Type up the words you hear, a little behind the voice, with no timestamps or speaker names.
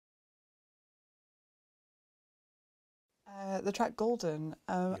The track Golden.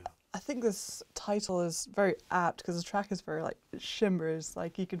 Yeah. I think this title is very apt because the track is very like it shimmers,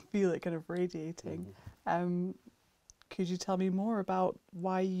 like you can feel it kind of radiating. Mhm. Um, could you tell me more about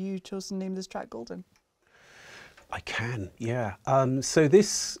why you chose to name this track Golden? I can, yeah. So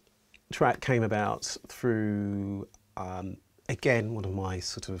this track came about through, again, one of my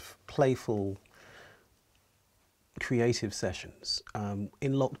sort of playful creative sessions.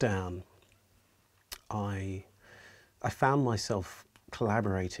 In lockdown, I I found myself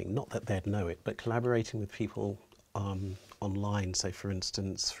collaborating, not that they'd know it, but collaborating with people online. So, for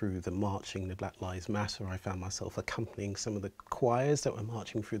instance, through the marching, the Black Lives Matter, I found myself accompanying some of the choirs that were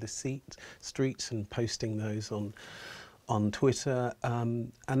marching through the streets and posting those on Twitter.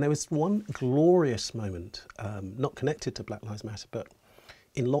 And there was one glorious moment, not connected to Black Lives Matter, but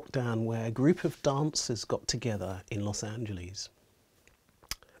in lockdown, where a group of dancers got together in Los Angeles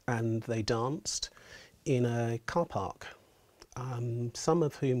and they danced in a car park. Some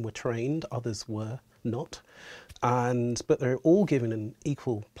of whom were trained, others were not, but they're all given an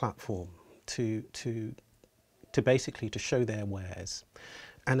equal platform to basically to show their wares.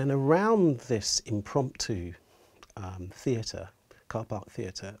 And then around this impromptu theatre, car park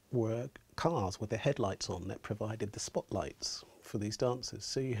theatre, were cars with their headlights on that provided the spotlights for these dancers.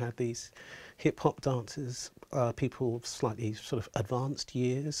 So you had these hip hop dancers, people of slightly sort of advanced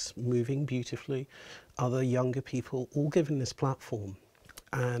years, moving beautifully, other younger people, all given this platform.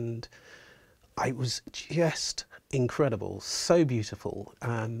 And it was just incredible, so beautiful.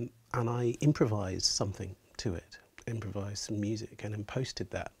 And I improvised something to it, improvised some music, and then posted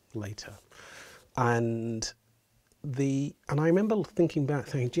that later. And I remember thinking back,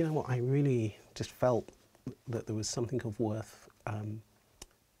 thinking, do you know what? I really just felt that there was something of worth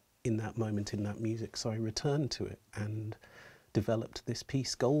in that moment, in that music. So I returned to it and developed this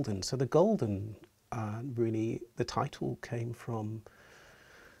piece, Golden. So the Golden, really, the title came from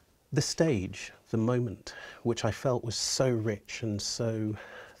the stage, the moment, which I felt was so rich and so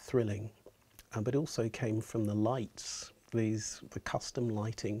thrilling, but also came from the lights, the custom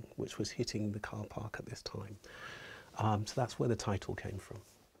lighting, which was hitting the car park at this time. So that's where the title came from.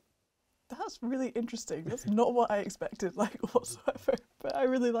 That's really interesting. That's not what I expected, like whatsoever. But I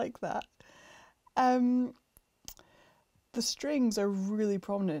really like that. Um, the strings are really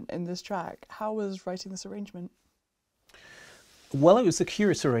prominent in this track. How was writing this arrangement? Well, it was a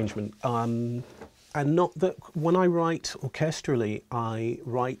curious arrangement. And not that when I write orchestrally, I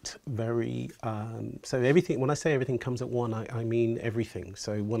write very, so everything, when I say everything comes at one, I mean everything.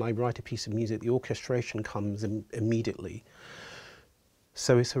 So when I write a piece of music, the orchestration comes immediately.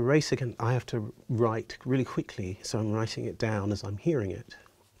 So it's a race again. I have to write really quickly, so I'm writing it down as I'm hearing it.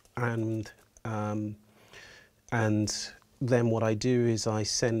 And then what I do is I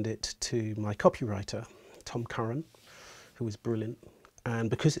send it to my copywriter, Tom Curran, who is brilliant. And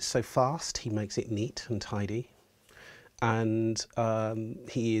because it's so fast, he makes it neat and tidy. And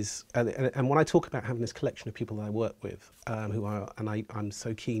he is, and when I talk about having this collection of people that I work with, I'm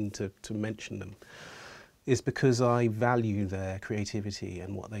so keen to mention them, is because I value their creativity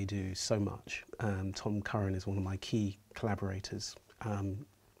and what they do so much. Tom Curran is one of my key collaborators.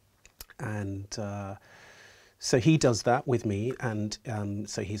 So he does that with me, and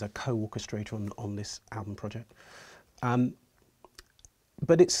so he's a co-orchestrator on this album project.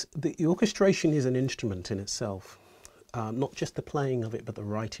 But the orchestration is an instrument in itself, not just the playing of it, but the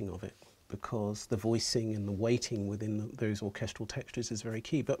writing of it, because the voicing and the weighting within those orchestral textures is very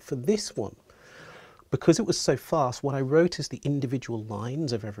key. But for this one, because it was so fast, what I wrote is the individual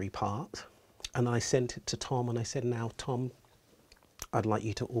lines of every part, and I sent it to Tom, and I said, now, Tom, I'd like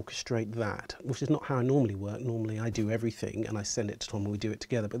you to orchestrate that, which is not how I normally work. Normally I do everything and I send it to Tom and we do it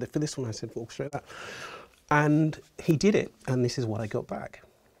together. But for this one, I said, orchestrate that. And he did it, and this is what I got back.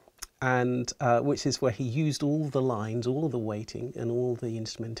 And which is where he used all the lines, all of the weighting and all the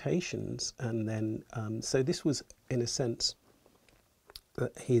instrumentations. And then, so this was, in a sense,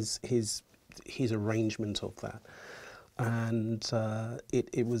 his arrangement of that. And I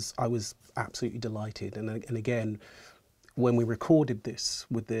was absolutely delighted. And again, when we recorded this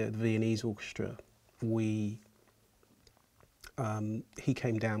with the Viennese orchestra, he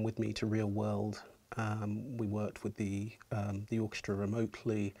came down with me to Real World. We worked with the orchestra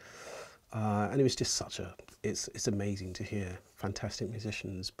remotely, and it was just it's amazing to hear fantastic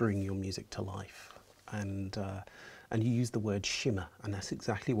musicians bring your music to life. And you use the word shimmer, and that's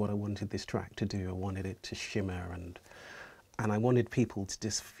exactly what I wanted this track to do. I wanted it to shimmer, and I wanted people to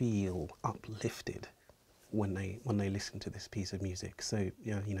just feel uplifted when they listen to this piece of music. So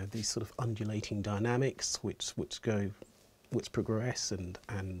you know these sort of undulating dynamics which progress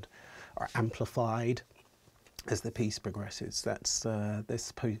and are amplified, as the piece progresses. That's they're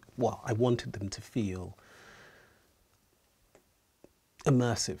supposed. Well, I wanted them to feel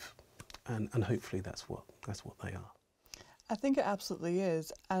immersive, and hopefully that's what they are. I think it absolutely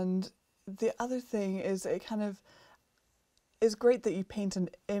is. And the other thing is it kind of is great that you paint an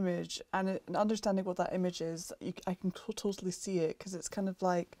image, and understanding what that image is, I can totally see it, because it's kind of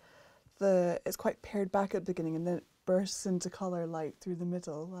like it's quite pared back at the beginning, and then it bursts into colour like through the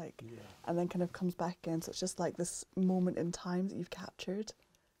middle, like, Yeah. and then kind of comes back again. So it's just like this moment in time that you've captured.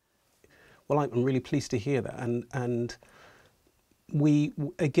 Well, I'm really pleased to hear that, and we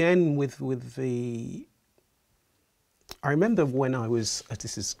again with the. I remember when I was.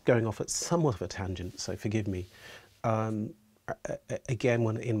 This is going off at somewhat of a tangent, so forgive me.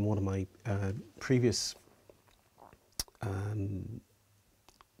 Again, in one of my previous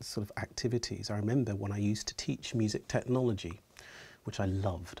sort of activities, I remember when I used to teach music technology, which I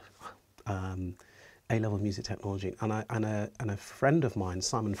loved, A-level music technology, and a friend of mine,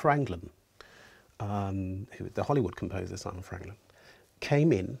 Simon Franklin, who the Hollywood composer Simon Franklin,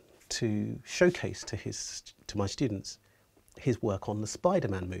 came in to showcase to my students his work on the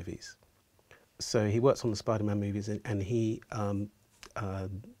Spider-Man movies. So he works on the Spider-Man movies, and he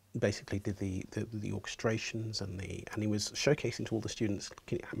basically did the orchestrations, and he was showcasing to all the students.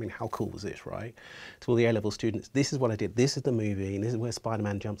 I mean, how cool was this, right? To all the A-level students, this is what I did. This is the movie, and this is where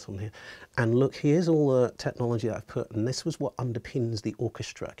Spider-Man jumps on here. And look, here's all the technology that I've put, and this was what underpins the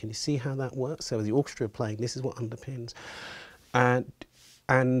orchestra. Can you see how that works? So the orchestra playing, this is what underpins, and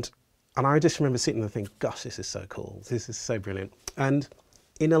I just remember sitting there thinking, gosh, this is so cool. This is so brilliant. And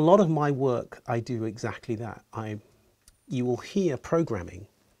in a lot of my work, I do exactly that. You will hear programming.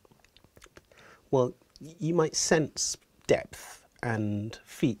 Well, you might sense depth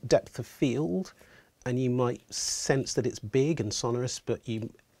depth of field, and you might sense that it's big and sonorous, but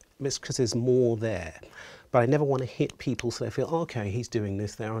it's because there's more there. But I never want to hit people so they feel, oh, okay, he's doing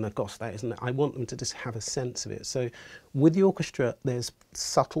this there, and gosh, that isn't it. I want them to just have a sense of it. So with the orchestra, there's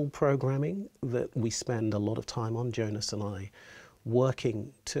subtle programming that we spend a lot of time on, Jonas and I,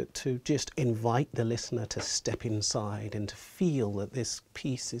 working to just invite the listener to step inside and to feel that this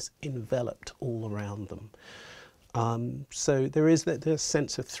piece is enveloped all around them. So there is the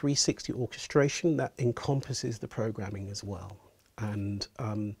sense of 360 orchestration that encompasses the programming as well. And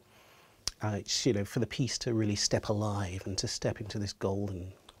for the piece to really step alive and to step into this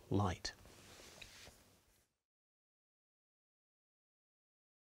golden light.